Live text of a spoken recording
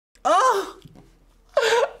Oh!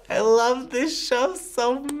 I love this show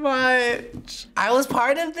so much. I was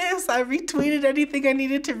part of this. I retweeted anything I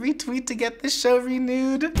needed to retweet to get this show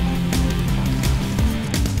renewed.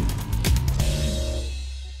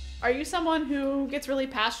 Are you someone who gets really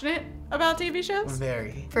passionate about TV shows?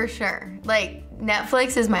 Very. For sure. Like,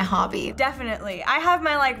 Netflix is my hobby. Definitely. I have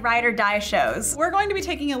my like ride or die shows. We're going to be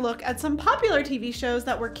taking a look at some popular TV shows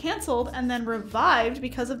that were canceled and then revived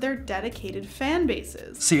because of their dedicated fan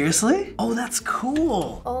bases. Seriously? Oh, that's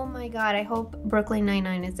cool. Oh my God, I hope Brooklyn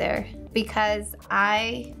Nine-Nine is there because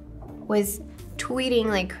I was tweeting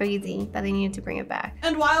like crazy that they needed to bring it back.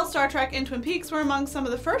 And while Star Trek and Twin Peaks were among some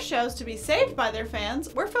of the first shows to be saved by their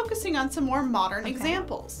fans, we're focusing on some more modern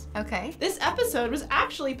examples. Okay. This episode was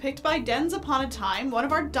actually picked by Dens Upon a Time, one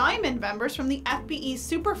of our Diamond members from the FBE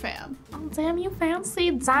Superfam. Oh, damn, you fancy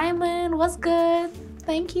Diamond. What's good?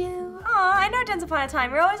 Thank you. Aw, I know Dens Upon a Time.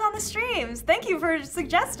 You're always on the streams. Thank you for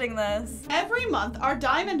suggesting this. Every month, our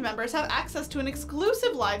Diamond members have access to an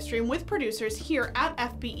exclusive live stream with producers here at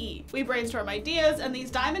FBE. We brainstorm ideas, and these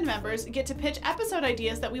Diamond members get to pitch episode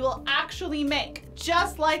ideas that we will actually make,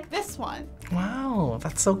 just like this one. Wow,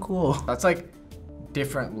 that's so cool. That's like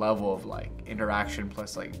different level of like interaction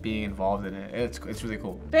plus like being involved in it. It's really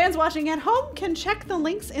cool. Fans watching at home can check the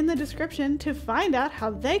links in the description to find out how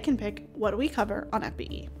they can pick what we cover on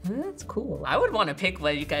FBE. That's cool. I would want to pick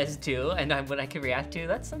what you guys do and what I can react to.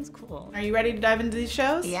 That sounds cool. Are you ready to dive into these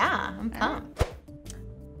shows? Yeah, I'm pumped.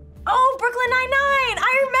 Oh, Brooklyn Nine-Nine!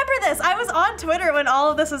 I remember this. I was on Twitter when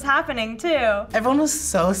all of this was happening too. Everyone was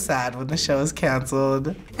so sad when the show was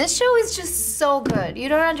canceled. This show is just so good. You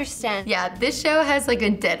don't understand. Yeah, this show has like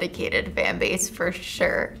a dedicated fan base for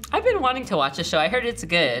sure. I've been wanting to watch the show. I heard it's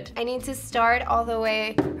good. I need to start all the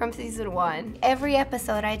way from season 1. Every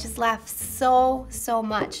episode, I just laugh so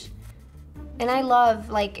much. And I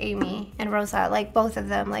love like Amy and Rosa, like both of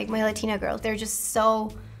them, like my Latina girls. They're just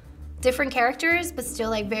so different characters, but still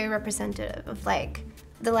like very representative of like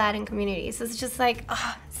the Latin community. So it's just like,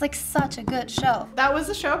 it's like such a good show. That was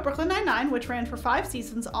the show Brooklyn Nine-Nine, which ran for 5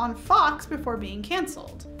 seasons on Fox before being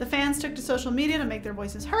canceled. The fans took to social media to make their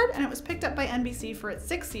voices heard, and it was picked up by NBC for its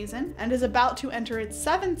 6th season and is about to enter its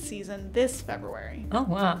 7th season this February. Oh,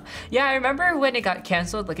 wow. Yeah, I remember when it got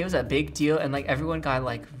canceled, like it was a big deal and like everyone got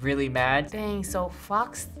like really mad. Dang, so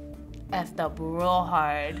Fox effed up real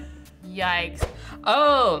hard. Yikes.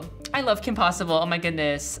 Oh, I love Kim Possible. Oh my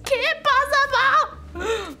goodness. Kim Possible!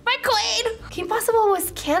 My queen! Kim Possible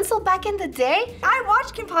was canceled back in the day? I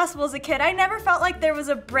watched Kim Possible as a kid. I never felt like there was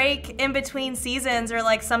a break in between seasons or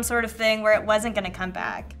like some sort of thing where it wasn't gonna come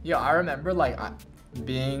back. Yeah, I remember like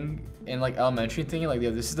being in like elementary thinking like, yo,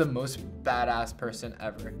 this is the most badass person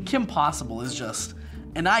ever. Kim Possible is just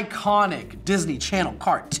an iconic Disney Channel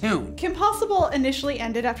cartoon. Kim Possible initially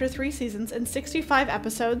ended after 3 seasons and 65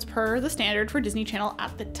 episodes per the standard for Disney Channel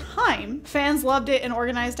at the time. Fans loved it and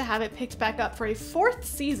organized to have it picked back up for a 4th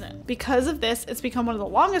season. Because of this, it's become one of the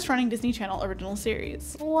longest running Disney Channel original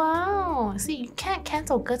series. Wow. See, you can't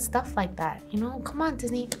cancel good stuff like that. You know, come on,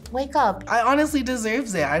 Disney, wake up. I honestly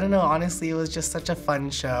deserves it. I don't know, honestly, it was just such a fun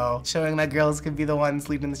show. Showing that girls could be the ones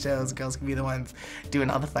leading the shows, girls could be the ones doing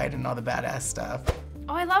all the fighting and all the badass stuff.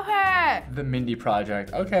 Oh, I love her. The Mindy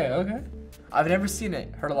Project. Okay. I've never seen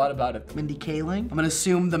it. Heard a lot about it. Mindy Kaling? I'm gonna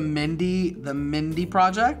assume the Mindy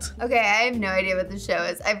Project? Okay, I have no idea what the show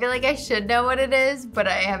is. I feel like I should know what it is, but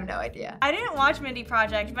I have no idea. I didn't watch Mindy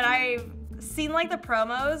Project, but I've seen like the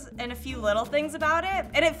promos and a few little things about it.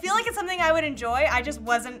 And it feel like it's something I would enjoy. I just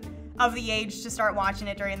wasn't of the age to start watching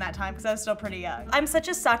it during that time because I was still pretty young. I'm such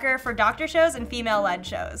a sucker for doctor shows and female-led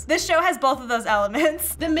shows. This show has both of those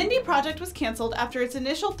elements. The Mindy Project was canceled after its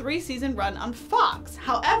initial 3-season run on Fox.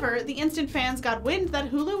 However, the instant fans got wind that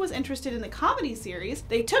Hulu was interested in the comedy series,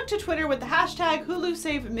 they took to Twitter with the hashtag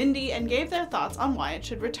 #HuluSaveMindy and gave their thoughts on why it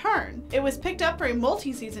should return. It was picked up for a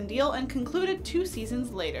multi-season deal and concluded 2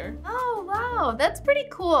 seasons later. Oh, wow, that's pretty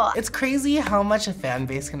cool. It's crazy how much a fan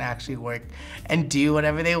base can actually work and do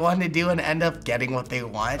whatever they want to do and end up getting what they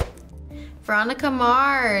want. Veronica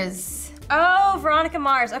Mars. Oh, Veronica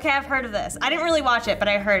Mars. Okay, I've heard of this. I didn't really watch it, but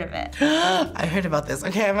I heard of it. I heard about this.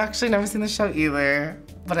 Okay, I've actually never seen the show either,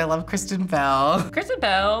 but I love Kristen Bell. Kristen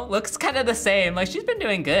Bell looks kind of the same. Like, she's been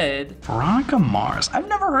doing good. Veronica Mars. I've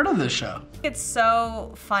never heard of this show. It's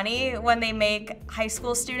so funny when they make high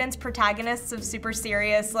school students protagonists of super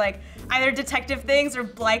serious, like, either detective things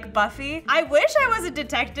or like Buffy. I wish I was a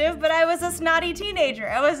detective, but I was a snotty teenager.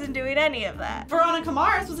 I wasn't doing any of that. Veronica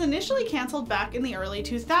Mars was initially canceled back in the early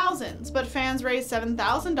 2000s, but fans raised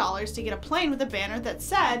 $7,000 to get a plane with a banner that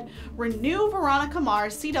said, "Renew Veronica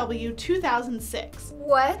Mars CW 2006.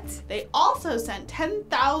 What? They also sent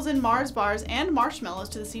 10,000 Mars bars and marshmallows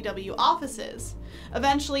to the CW offices.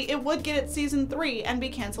 Eventually, it would get its season 3 and be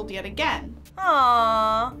canceled yet again.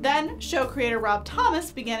 Aww. Then, show creator Rob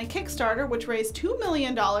Thomas began a Kickstarter which raised $2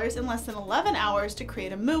 million in less than 11 hours to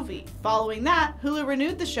create a movie. Following that, Hulu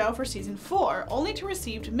renewed the show for season 4, only to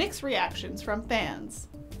receive mixed reactions from fans.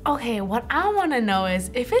 Okay, what I want to know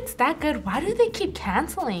is, if it's that good, why do they keep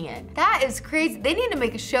canceling it? That is crazy. They need to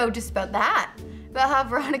make a show just about that. About how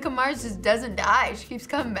Veronica Mars just doesn't die. She keeps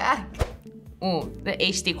coming back. Ooh, the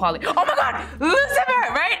HD quality. Oh my god!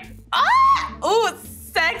 Lucifer, right? Ah! Ooh,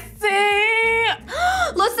 sexy!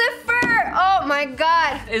 Lucifer! Oh my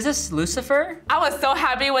god. Is this Lucifer? I was so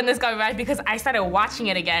happy when this got right because I started watching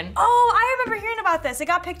it again. Oh, I remember hearing about this. It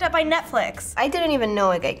got picked up by Netflix. I didn't even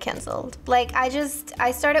know it got canceled. Like,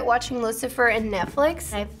 I started watching Lucifer in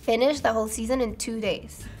Netflix. I finished the whole season in 2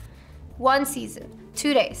 days. 1 season,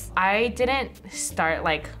 2 days. I didn't start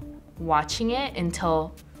like watching it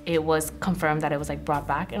until it was confirmed that it was like brought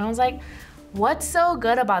back, and I was like, what's so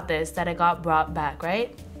good about this that it got brought back,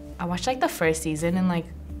 right? I watched like the first season in like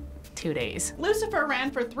 2 days. Lucifer ran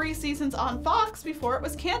for 3 seasons on Fox before it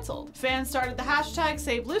was canceled. Fans started the hashtag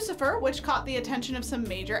Save Lucifer, which caught the attention of some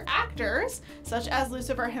major actors, such as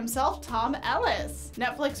Lucifer himself, Tom Ellis.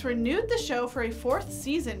 Netflix renewed the show for a 4th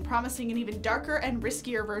season, promising an even darker and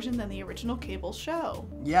riskier version than the original cable show.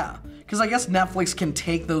 Yeah, because I guess Netflix can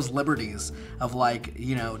take those liberties of like,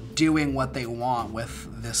 you know, doing what they want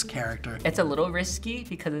with this character. It's a little risky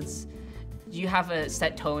because you have a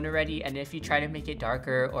set tone already, and if you try to make it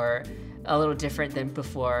darker or a little different than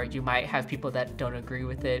before, you might have people that don't agree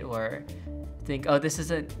with it or think, oh, this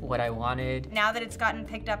isn't what I wanted. Now that it's gotten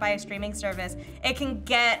picked up by a streaming service, it can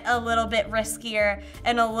get a little bit riskier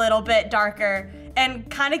and a little bit darker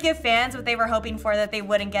and kind of give fans what they were hoping for that they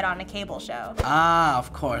wouldn't get on a cable show. Ah,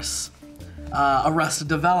 of course. Arrested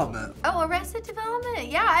Development. Oh, Arrested Development?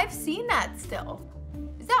 Yeah, I've seen that still.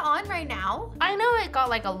 Is that on right now? I know it got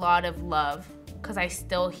like a lot of love because I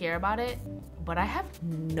still hear about it, but I have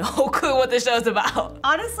no clue what the show's about.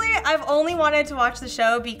 Honestly, I've only wanted to watch the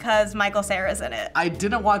show because Michael Cera's in it. I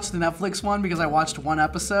didn't watch the Netflix one because I watched 1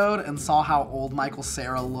 episode and saw how old Michael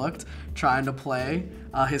Cera looked trying to play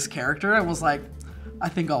his character and was like, I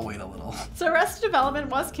think I'll wait a little. So Arrested Development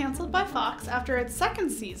was canceled by Fox after its 2nd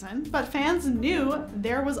season, but fans knew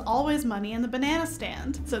there was always money in the banana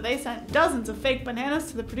stand. So they sent dozens of fake bananas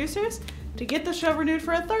to the producers to get the show renewed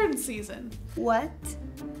for a 3rd season. What?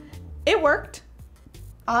 It worked.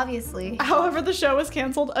 Obviously. However, the show was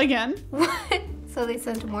canceled again. What? So they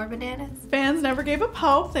sent more bananas? Fans never gave up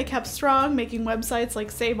hope. They kept strong, making websites like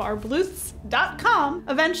SaveOurBlooths.com.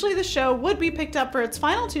 Eventually, the show would be picked up for its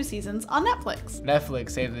final 2 seasons on Netflix.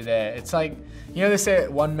 Netflix saved the day. It's like, you know they say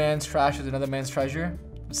one man's trash is another man's treasure?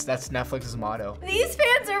 That's Netflix's motto. These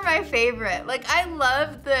fans are my favorite. Like, I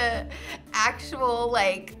love the actual,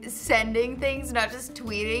 like, sending things, not just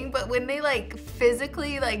tweeting, but when they, like,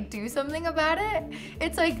 physically, like, do something about it,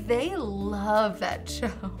 it's like they love that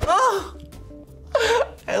show. Oh,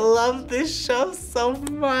 I love this show so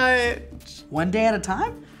much. 1 Day at a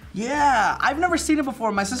Time? Yeah, I've never seen it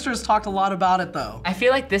before. My sister has talked a lot about it though. I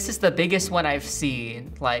feel like this is the biggest one I've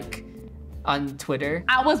seen, like, on Twitter.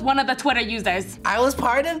 I was one of the Twitter users. I was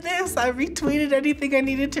part of this. I retweeted anything I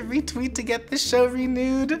needed to retweet to get the show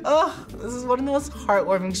renewed. Oh, this is one of the most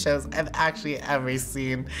heartwarming shows I've actually ever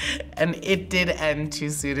seen. And it did end too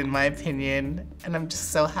soon in my opinion. And I'm just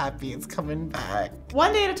so happy it's coming back.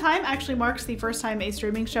 1 Day at a Time actually marks the first time a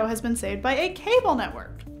streaming show has been saved by a cable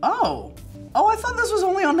network. Oh, I thought this was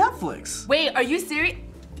only on Netflix. Wait, are you serious?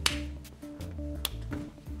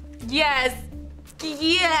 Yes.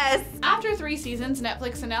 Yes! After 3 seasons,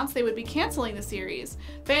 Netflix announced they would be canceling the series.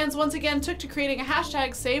 Fans once again took to creating a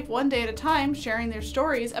hashtag Save 1 Day at a Time, sharing their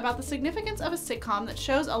stories about the significance of a sitcom that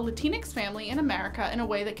shows a Latinx family in America in a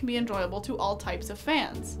way that can be enjoyable to all types of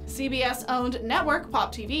fans. CBS-owned network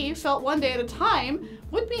Pop TV felt 1 Day at a Time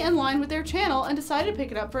would be in line with their channel and decided to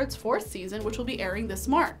pick it up for its 4th season, which will be airing this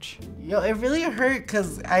March. Yo, it really hurt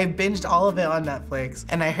because I binged all of it on Netflix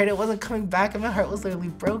and I heard it wasn't coming back and my heart was literally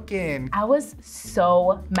broken. I was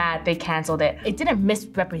so mad they canceled it. It didn't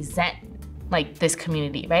misrepresent like this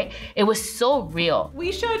community, right? It was so real.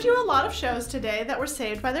 We showed you a lot of shows today that were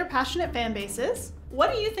saved by their passionate fan bases.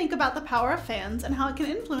 What do you think about the power of fans and how it can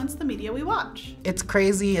influence the media we watch? It's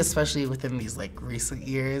crazy, especially within these like recent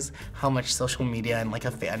years, how much social media and like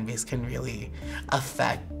a fan base can really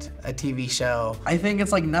affect a TV show. I think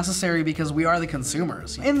it's like necessary because we are the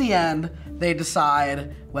consumers. In the end, they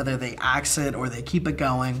decide whether they axe it or they keep it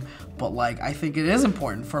going. But like, I think it is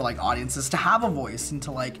important for like audiences to have a voice and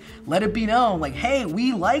to like let it be known, like, hey,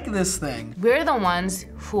 we like this thing. We're the ones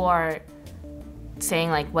who are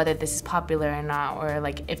saying like whether this is popular or not, or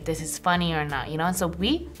like if this is funny or not, you know? And so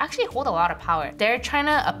we actually hold a lot of power. They're trying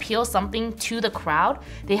to appeal something to the crowd.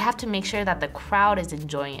 They have to make sure that the crowd is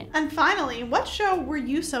enjoying it. And finally, what show were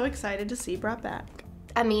you so excited to see brought back?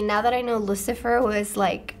 I mean, now that I know Lucifer was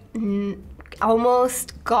like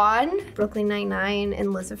almost gone, Brooklyn Nine-Nine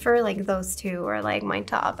and Lucifer, like those two are like my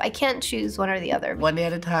top. I can't choose one or the other. One day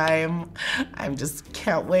at a time. I'm just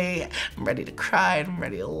can't wait. I'm ready to cry, I'm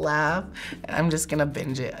ready to laugh, and I'm just gonna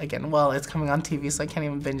binge it again. Well, it's coming on TV, so I can't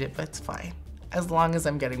even binge it, but it's fine. As long as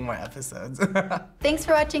I'm getting more episodes. Thanks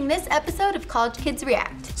for watching this episode of College Kids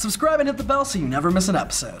React. Subscribe and hit the bell so you never miss an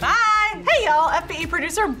episode. Bye! Hey y'all, FBE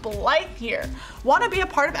producer Blythe here. Want to be a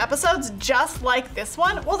part of episodes just like this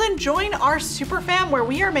one? Well then join our super fam where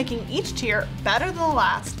we are making each tier better than the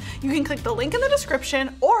last. You can click the link in the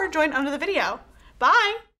description or join under the video.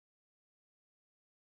 Bye!